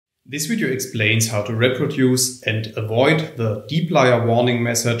This video explains how to reproduce and avoid the dplyr warning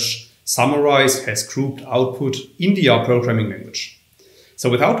message "Summarize has grouped output" in the R programming language. So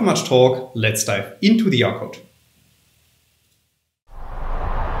without too much talk, let's dive into the R code.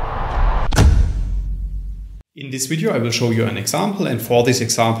 In this video I will show you an example, and for this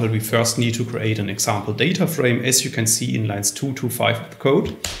example we first need to create an example data frame, as you can see in lines 2 to 5 of the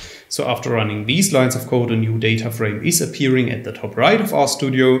code. So after running these lines of code, a new data frame is appearing at the top right of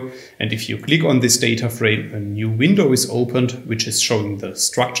RStudio, and if you click on this data frame, a new window is opened which is showing the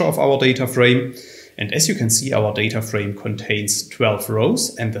structure of our data frame. And as you can see, our data frame contains 12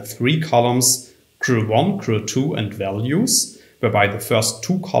 rows and the 3 columns crew1, crew2 and values, whereby the first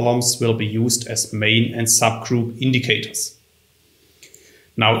 2 columns will be used as main and subgroup indicators.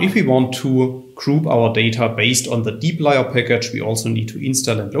 Now, if we want to group our data based on the dplyr package, we also need to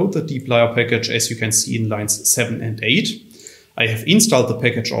install and load the dplyr package, as you can see in lines 7 and 8. I have installed the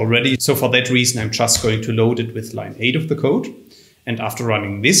package already, so for that reason I'm just going to load it with line 8 of the code. And after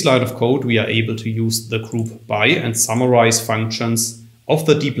running this line of code, we are able to use the group by and summarize functions of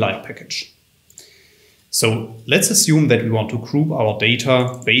the dplyr package. So let's assume that we want to group our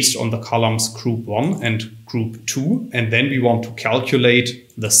data based on the columns group 1 and group 2, and then we want to calculate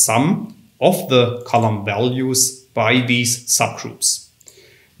the sum of the column values by these subgroups.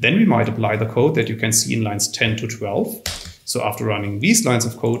 Then we might apply the code that you can see in lines 10 to 12. So after running these lines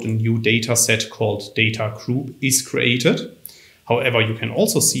of code, a new data set called data group is created. However, you can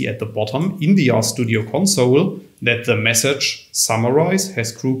also see at the bottom in the RStudio console that the message "Summarize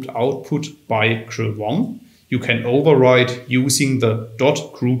has grouped output by crew1" you can override using the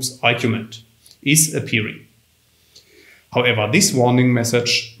 .groups argument is appearing. However, this warning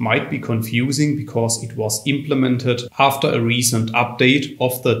message might be confusing because it was implemented after a recent update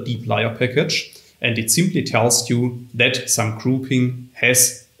of the dplyr package, and it simply tells you that some grouping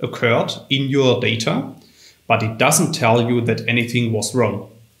has occurred in your data, but it doesn't tell you that anything was wrong.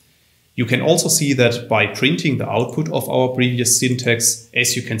 You can also see that by printing the output of our previous syntax,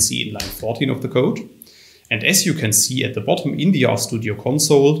 as you can see in line 14 of the code. And as you can see at the bottom in the RStudio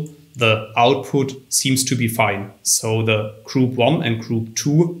console, the output seems to be fine. So the group 1 and group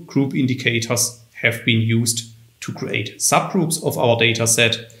 2 group indicators have been used to create subgroups of our data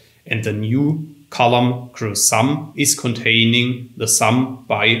set, and the new column crew_sum is containing the sum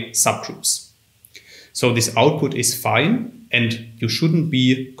by subgroups. So this output is fine, and you shouldn't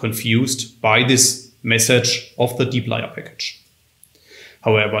be confused by this message of the dplyr package.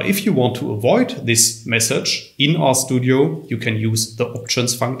 However, if you want to avoid this message in RStudio, you can use the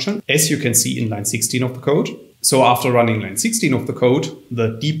options function, as you can see in line 16 of the code. So after running line 16 of the code,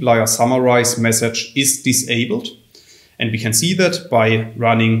 the dplyr summarize message is disabled. And we can see that by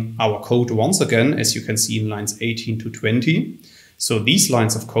running our code once again, as you can see in lines 18 to 20. So these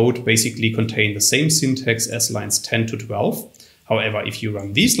lines of code basically contain the same syntax as lines 10 to 12. However, if you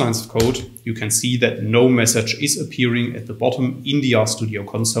run these lines of code, you can see that no message is appearing at the bottom in the RStudio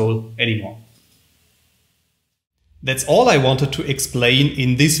console anymore. That's all I wanted to explain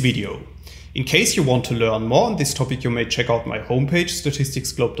in this video. In case you want to learn more on this topic, you may check out my homepage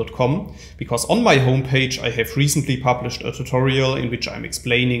statisticsglobe.com, because on my homepage I have recently published a tutorial in which I'm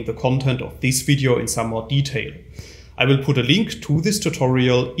explaining the content of this video in some more detail. I will put a link to this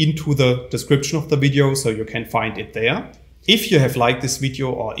tutorial into the description of the video, so you can find it there. If you have liked this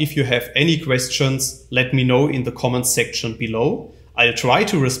video, or if you have any questions, let me know in the comments section below. I'll try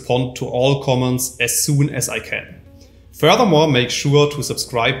to respond to all comments as soon as I can. Furthermore, make sure to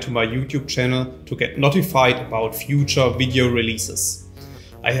subscribe to my YouTube channel to get notified about future video releases.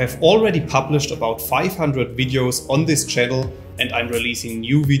 I have already published about 500 videos on this channel, and I'm releasing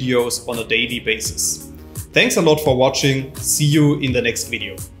new videos on a daily basis. Thanks a lot for watching. See you in the next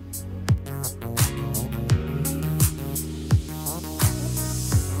video.